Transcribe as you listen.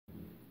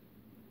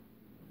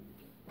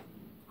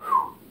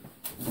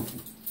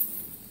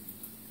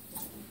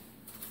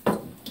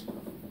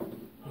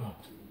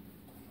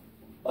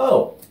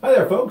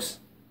folks.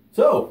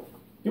 So,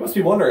 you must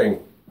be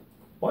wondering,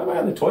 why am I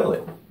on the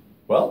toilet?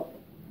 Well,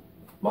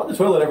 I'm on the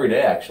toilet every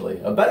day, actually.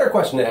 A better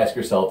question to ask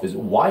yourself is,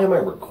 why am I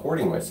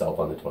recording myself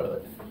on the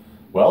toilet?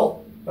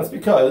 Well, that's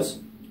because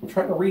I'm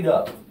trying to read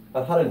up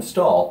on how to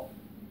install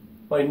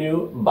my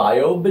new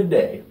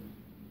Bio-Bidet.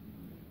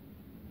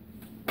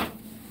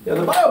 Now,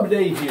 the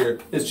Bio-Bidet here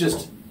is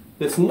just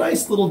this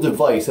nice little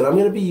device that I'm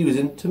going to be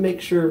using to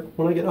make sure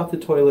when I get off the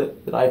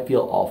toilet that I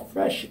feel all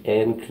fresh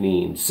and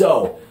clean.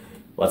 So,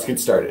 let's get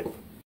started.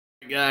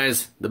 Hey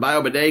guys, the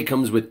Bio-Bidet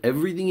comes with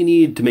everything you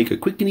need to make a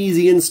quick and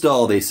easy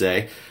install, they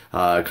say.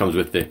 It comes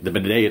with the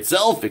bidet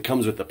itself, it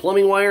comes with the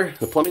plumbing wire,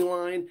 the plumbing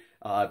line,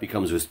 it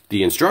comes with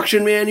the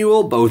instruction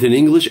manual, both in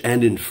English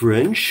and in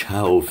French.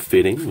 How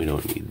fitting. We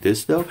don't need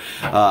this though.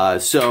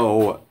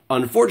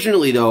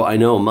 Unfortunately though, I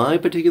know my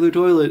particular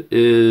toilet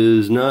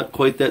is not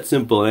quite that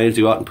simple. I need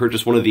to go out and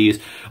purchase one of these.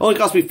 It only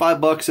cost me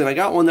 $5 and I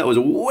got one that was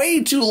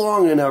way too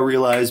long, and I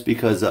realized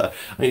because I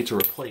need to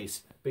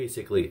replace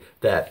basically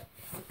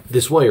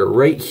this wire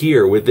right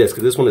here with this,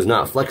 because this one is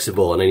not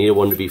flexible and I needed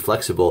one to be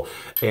flexible,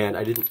 and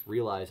I didn't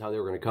realize how they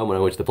were going to come when I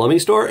went to the plumbing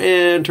store,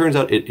 and turns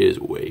out it is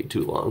way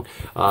too long.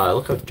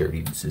 Look how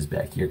dirty this is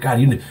back here.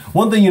 God,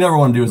 one thing you never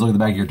want to do is look at the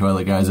back of your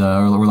toilet, guys, where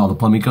all the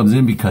plumbing comes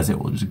in, because it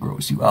will just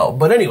gross you out.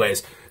 But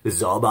anyways, this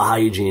is all about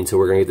hygiene, so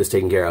we're going to get this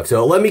taken care of.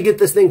 So let me get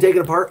this thing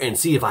taken apart and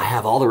see if I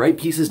have all the right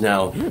pieces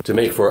now to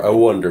make for a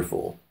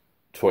wonderful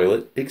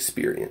toilet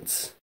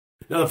experience.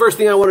 Now, the first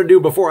thing I want to do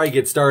before I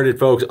get started,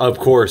 folks, of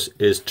course,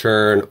 is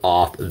turn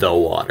off the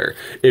water.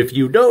 If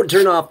you don't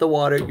turn off the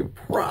water, you're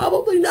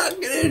probably not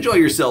going to enjoy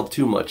yourself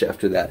too much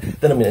after that.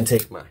 Then I'm going to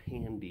take my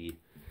handy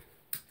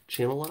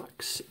channel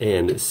locks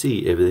and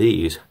see if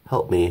these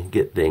help me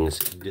get things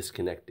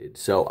disconnected.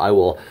 So I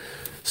will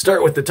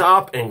start with the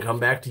top and come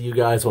back to you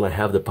guys when I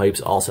have the pipes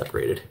all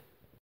separated.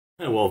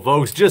 And well,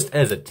 folks, just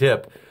as a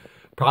tip,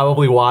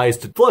 probably wise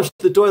to flush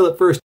the toilet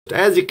first.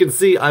 As you can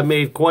see, I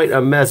made quite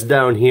a mess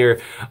down here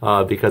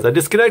because I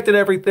disconnected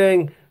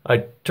everything.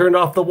 I turned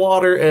off the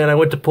water and I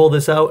went to pull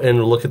this out,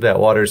 and look at that,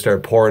 water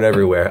started pouring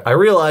everywhere. I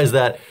realized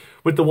that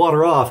with the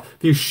water off,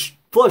 if you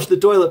flush the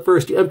toilet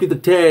first, you empty the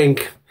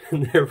tank,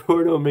 and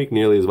therefore don't make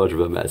nearly as much of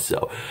a mess.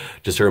 So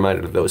just a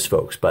reminder to those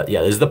folks. But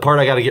yeah, this is the part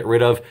I got to get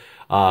rid of.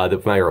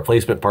 My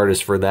replacement part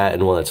is for that,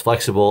 and one that's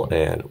flexible,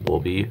 and we'll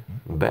be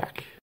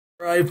back.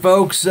 All right,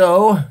 folks,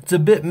 so it's a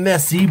bit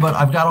messy, but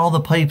I've got all the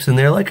pipes in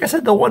there. Like I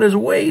said, the one is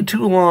way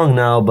too long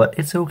now, but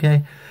it's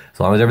okay. As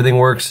long as everything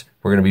works,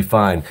 we're gonna be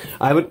fine.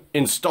 I haven't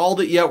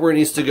installed it yet where it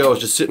needs to go.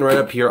 It's just sitting right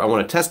up here. I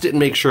wanna test it and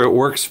make sure it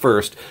works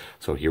first.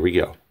 So here we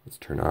go. Let's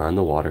turn on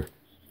the water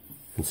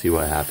and see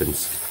what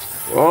happens.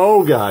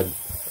 Oh God,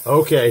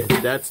 okay,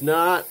 that's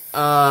not,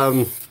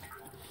 that's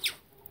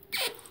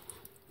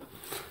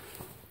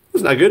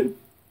not good.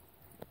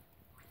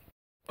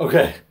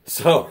 Okay,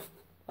 so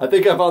I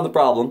think I found the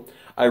problem.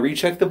 I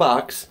rechecked the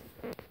box,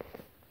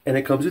 and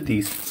it comes with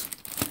these.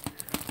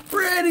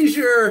 Pretty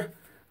sure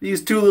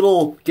these two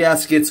little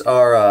gaskets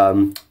are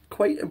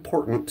quite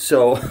important,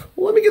 so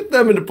let me get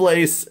them into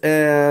place,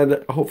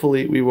 and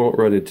hopefully we won't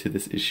run into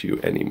this issue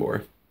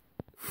anymore.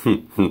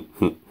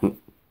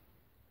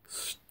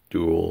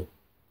 Stool.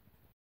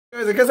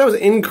 Guys, I guess I was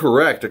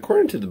incorrect.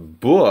 According to the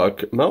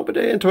book, mount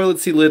bidet and toilet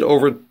seat lid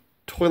over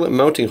toilet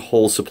mounting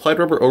holes. Supplied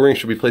rubber O-rings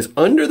should be placed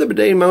under the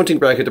bidet mounting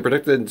bracket to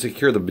protect and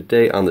secure the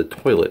bidet on the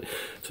toilet.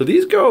 So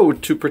these go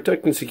to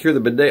protect and secure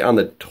the bidet on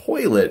the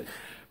toilet.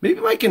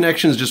 Maybe my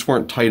connections just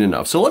weren't tight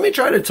enough. So let me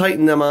try to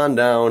tighten them on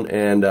down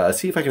and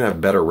see if I can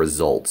have better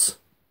results.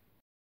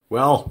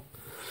 Well,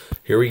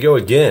 here we go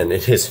again.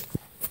 It is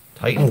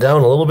tightened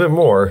down a little bit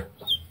more.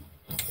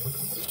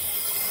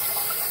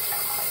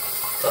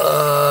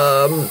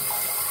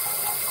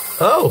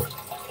 Oh,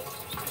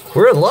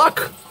 we're in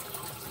luck.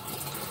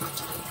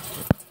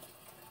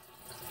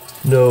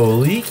 No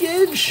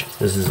leakage.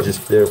 This is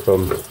just there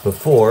from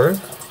before.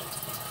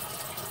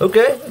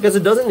 Okay, I guess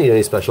it doesn't need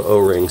any special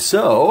O-rings.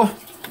 So,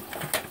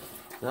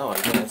 now I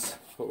guess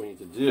what we need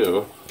to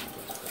do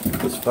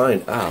is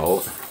find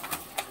out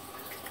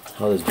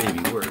how this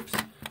baby works.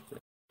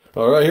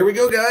 Alright, here we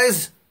go,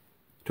 guys.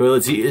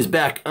 Toilet seat is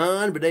back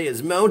on, bidet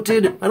is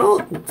mounted.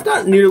 It's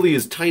not nearly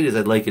as tight as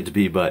I'd like it to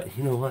be, but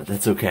you know what,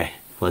 that's okay.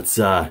 Let's,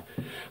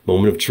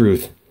 moment of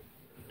truth.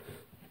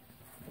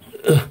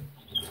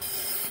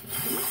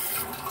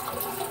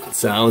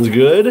 Sounds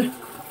good.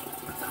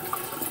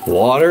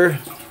 Water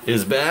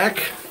is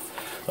back.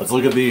 Let's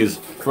look at these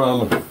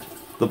from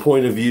the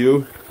point of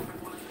view.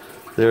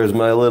 There's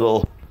my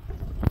little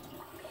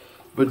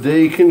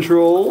bidet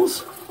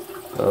controls.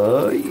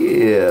 Oh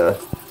yeah.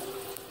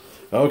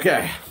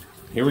 Okay,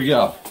 here we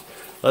go.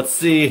 Let's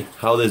see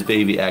how this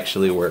baby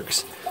actually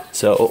works.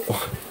 So,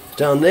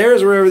 down there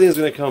is where everything's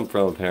gonna come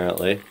from,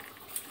 apparently.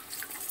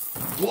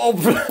 Whoa!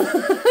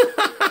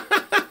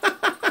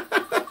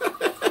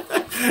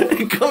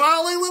 Come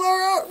on, like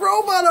little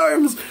robot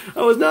arms!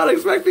 I was not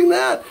expecting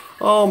that.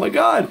 Oh my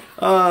God.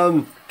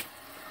 Wow.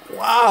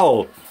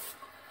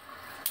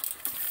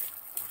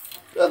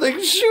 That thing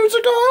shoots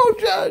a go.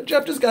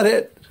 Jeff just got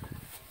hit.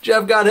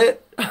 Jeff got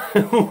hit.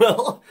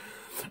 Well,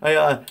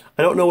 I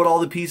don't know what all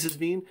the pieces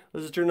mean.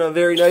 Let's just turn it on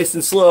very nice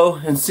and slow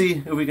and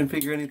see if we can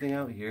figure anything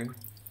out here.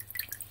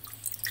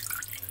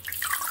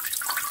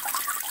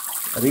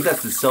 I think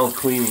that's the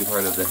self-cleaning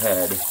part of the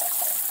head.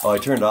 Oh, I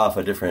turned off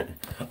a different...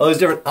 Oh, there's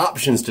different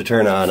options to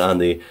turn on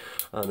the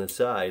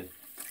side.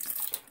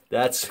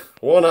 That's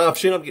one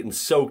option. I'm getting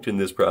soaked in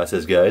this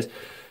process, guys.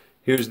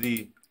 Here's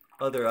the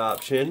other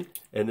option.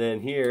 And then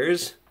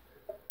here's...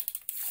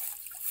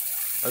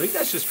 I think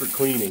that's just for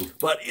cleaning.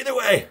 But either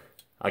way,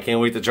 I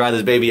can't wait to try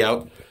this baby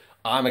out.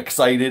 I'm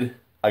excited.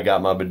 I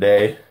got my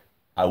bidet.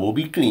 I will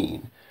be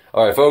clean.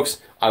 All right,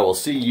 folks. I will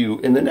see you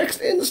in the next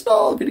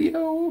install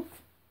video.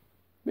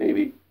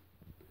 Maybe.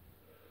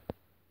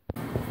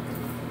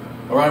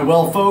 All right,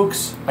 well,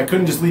 folks, I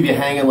couldn't just leave you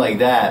hanging like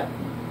that.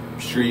 I'm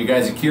sure you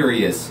guys are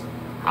curious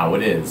how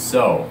it is.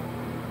 So.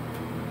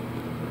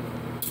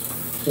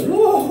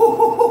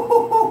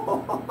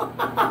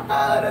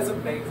 That's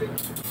amazing.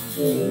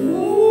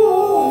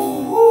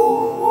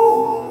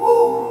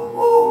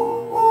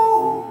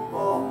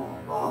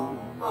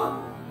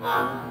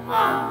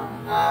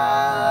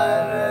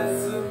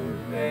 That's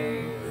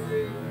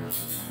amazing.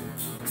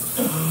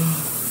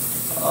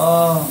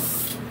 Oh,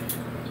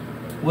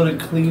 what a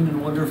clean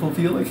and wonderful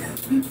feeling.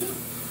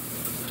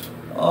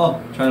 Oh,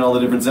 trying all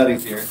the different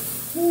settings here.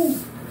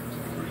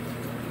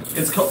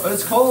 It's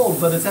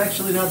cold, but it's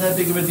actually not that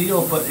big of a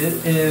deal, but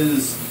it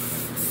is...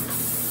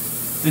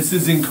 This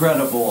is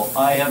incredible.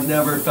 I have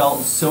never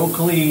felt so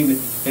clean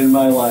in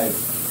my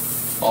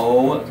life.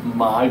 Oh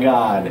my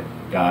God,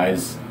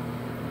 guys.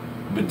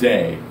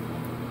 Bidet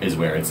is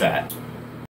where it's at.